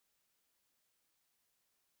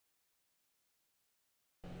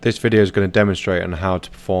This video is going to demonstrate on how to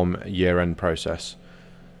perform a year-end process.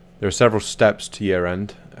 There are several steps to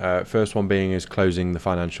year-end. First one being is closing the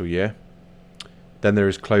financial year. Then there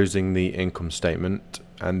is closing the income statement,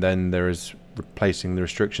 and then there is replacing the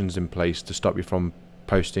restrictions in place to stop you from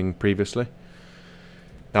posting previously.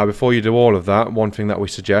 Now, before you do all of that, one thing that we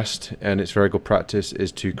suggest, and it's very good practice,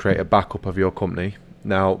 is to create a backup of your company.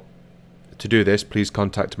 Now, to do this, please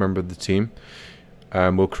contact a member of the team.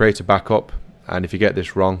 We'll create a backup, and if you get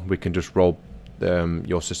this wrong, we can just roll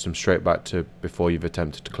your system straight back to before you've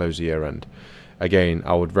attempted to close the year end. Again,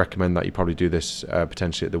 I would recommend that you probably do this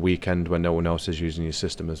potentially at the weekend when no one else is using your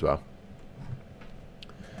system as well.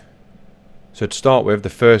 So to start with, the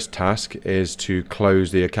first task is to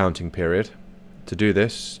close the accounting period. To do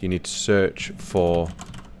this, you need to search for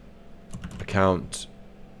account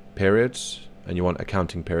periods, and you want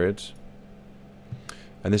accounting periods.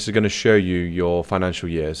 And this is going to show you your financial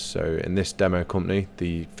years. So in this demo company,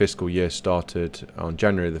 the fiscal year started on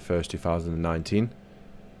January the 1st, 2019.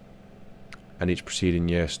 And each preceding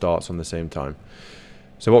year starts on the same time.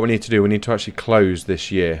 So what we need to do, we need to actually close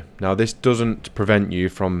this year. Now, this doesn't prevent you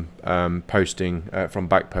from back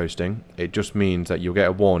posting. It just means that you'll get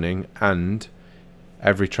a warning, and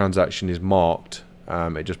every transaction is marked.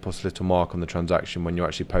 It just puts a little mark on the transaction when you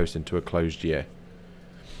actually post into a closed year.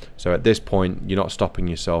 So at this point, you're not stopping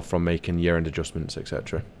yourself from making year-end adjustments,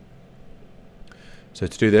 etc. So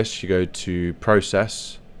to do this, you go to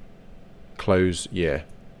Process, Close Year.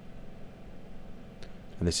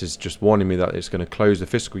 And this is just warning me that it's going to close the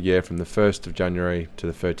fiscal year from the 1st of January to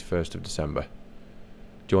the 31st of December.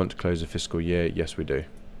 Do you want to close the fiscal year? Yes, we do.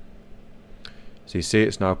 So you see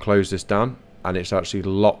it's now closed this down, and it's actually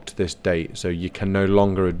locked this date. So you can no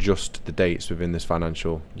longer adjust the dates within this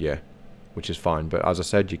financial year, which is fine. But as I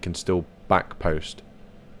said, you can still back post.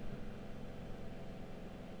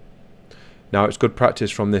 Now, it's good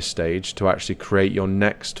practice from this stage to actually create your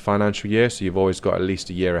next financial year, so you've always got at least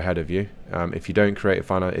a year ahead of you. If you don't create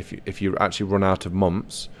if you actually run out of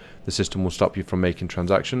months, the system will stop you from making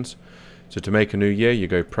transactions. So to make a new year, you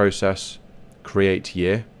go Process, Create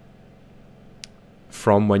Year,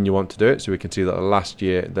 from when you want to do it. So we can see that the last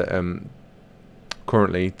year that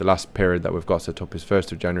currently the last period that we've got set up is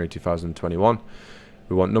 1st of January 2021.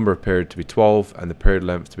 We want number of period to be 12 and the period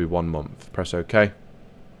length to be 1 month. Press OK.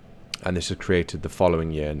 And this has created the following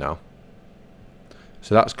year now.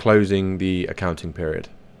 So that's closing the accounting period.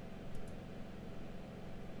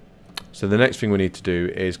 So the next thing we need to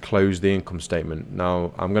do is close the income statement.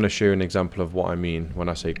 Now, I'm going to show you an example of what I mean when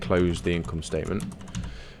I say close the income statement.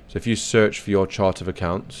 So if you search for your chart of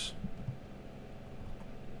accounts,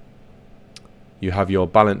 you have your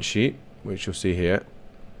balance sheet, which you'll see here,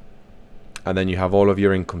 and then you have all of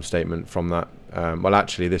your income statement from that. Well,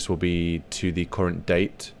 actually, this will be to the current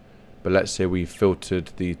date. But let's say we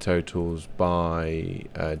filtered the totals by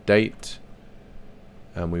date,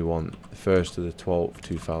 and we want the 1st to the 12th,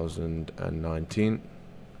 2019.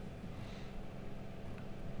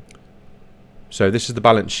 So this is the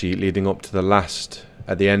balance sheet leading up to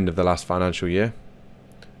at the end of the last financial year,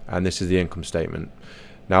 and this is the income statement.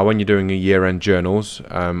 Now, when you're doing a year-end journals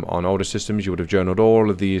on older systems, you would have journaled all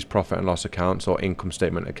of these profit and loss accounts or income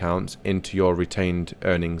statement accounts into your retained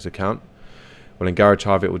earnings account. Well, in Garage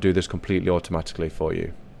Hive, it will do this completely automatically for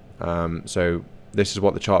you. So this is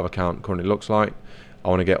what the chart of account currently looks like. I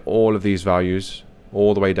want to get all of these values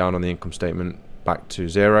all the way down on the income statement back to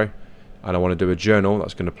 0. And I want to do a journal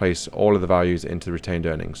that's going to place all of the values into the retained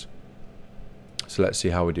earnings. So let's see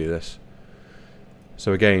how we do this.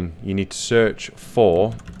 So again, you need to search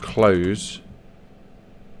for Close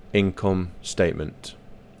Income Statement.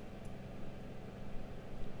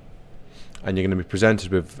 And you're going to be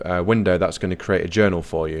presented with a window that's going to create a journal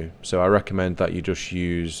for you. So I recommend that you just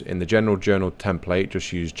use, in the general journal template,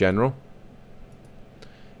 just use general.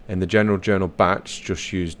 In the general journal batch,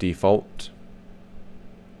 just use default.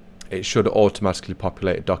 It should automatically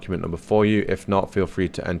populate a document number for you. If not, feel free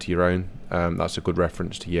to enter your own. That's a good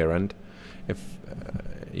reference to year end.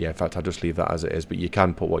 Yeah, in fact, I'll just leave that as it is, but you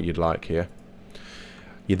can put what you'd like here.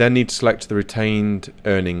 You then need to select the retained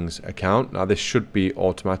earnings account. Now, this should be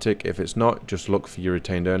automatic. If it's not, just look for your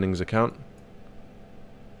retained earnings account.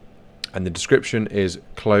 And the description is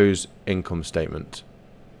Close Income Statement.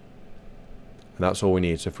 And that's all we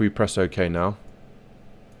need. So if we press OK now,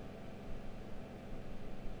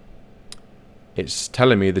 it's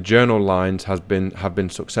telling me the journal lines have been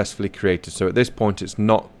successfully created. So at this point, it's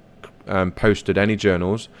not posted any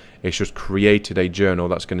journals. It's just created a journal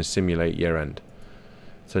that's going to simulate year end.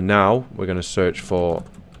 So now we're going to search for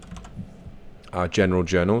our general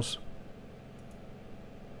journals,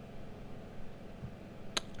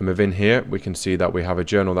 And within here, we can see that we have a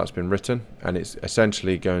journal that's been written, and it's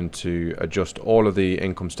essentially going to adjust all of the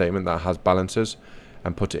income statement that has balances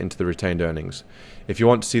and put it into the retained earnings. If you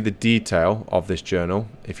want to see the detail of this journal,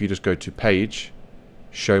 if you just go to Page,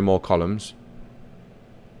 Show More Columns,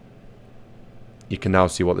 you can now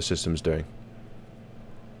see what the system's doing.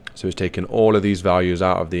 So it's taken all of these values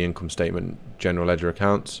out of the income statement general ledger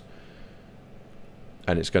accounts,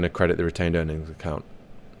 and it's going to credit the retained earnings account.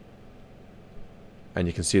 And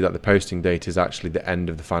you can see that the posting date is actually the end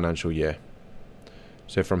of the financial year.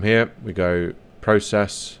 So from here we go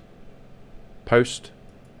Process, Post.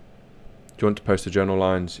 Do you want to post the journal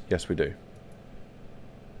lines? Yes, we do.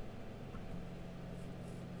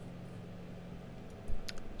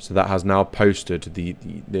 So that has now posted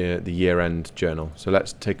the year-end journal. So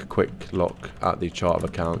let's take a quick look at the chart of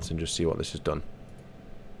accounts and just see what this has done.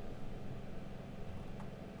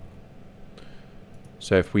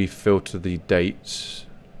 So if we filter the dates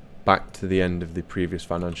back to the end of the previous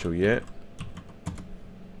financial year,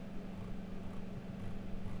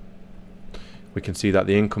 we can see that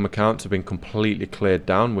the income accounts have been completely cleared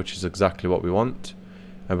down, which is exactly what we want.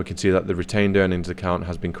 And we can see that the retained earnings account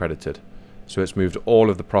has been credited. So it's moved all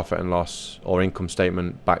of the profit and loss or income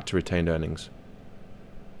statement back to retained earnings.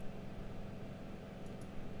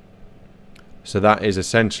 So that is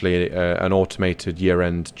essentially an automated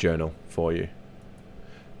year-end journal for you.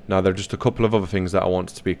 Now there are just a couple of other things that I want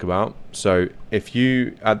to speak about. So if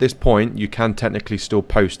you, at this point, you can technically still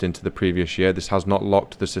post into the previous year. This has not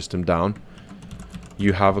locked the system down.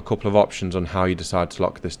 You have a couple of options on how you decide to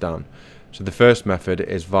lock this down. So the first method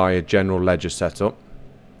is via general ledger setup.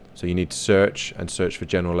 So you need to search for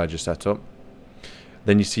general ledger setup.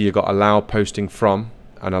 Then you see you've got allow posting from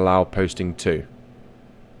and allow posting to.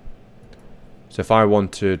 So if I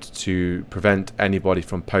wanted to prevent anybody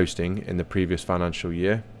from posting in the previous financial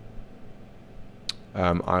year,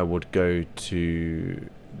 I would go to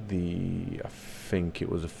I think it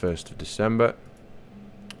was the 1st of December,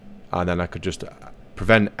 and then I could just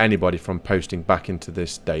prevent anybody from posting back into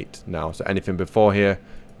this date now. So anything before here,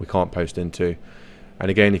 we can't post into. And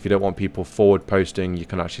again, if you don't want people forward posting, you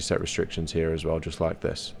can actually set restrictions here as well, just like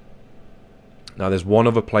this. Now there's one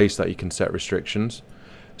other place that you can set restrictions.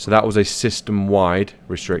 So that was a system-wide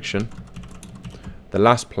restriction. The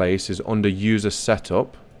last place is under user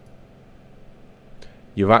setup.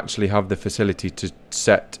 You actually have the facility to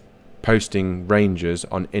set posting ranges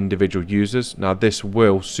on individual users. Now this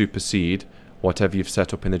will supersede whatever you've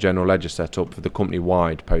set up in the general ledger setup for the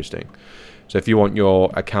company-wide posting. So if you want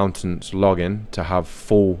your accountant's login to have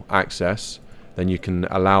full access, then you can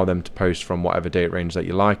allow them to post from whatever date range that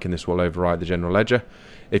you like, and this will override the general ledger.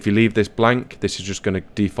 If you leave this blank, this is just going to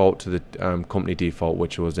default to the company default,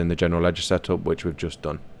 which was in the general ledger setup, which we've just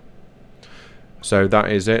done. So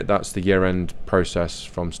that is it. That's the year-end process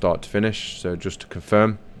from start to finish. So just to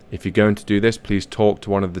confirm, if you're going to do this, please talk to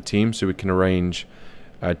one of the teams so we can arrange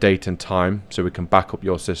a date and time so we can back up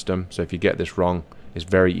your system. So if you get this wrong, it's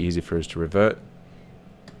very easy for us to revert.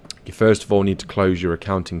 You first of all need to close your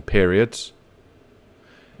accounting periods.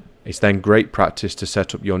 It's then great practice to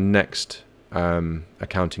set up your next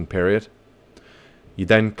accounting period. You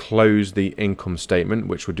then close the income statement,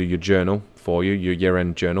 which will do your journal for you, your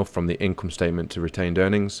year-end journal, from the income statement to retained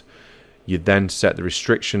earnings. You then set the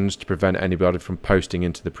restrictions to prevent anybody from posting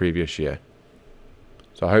into the previous year.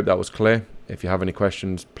 So I hope that was clear. If you have any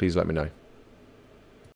questions, please let me know.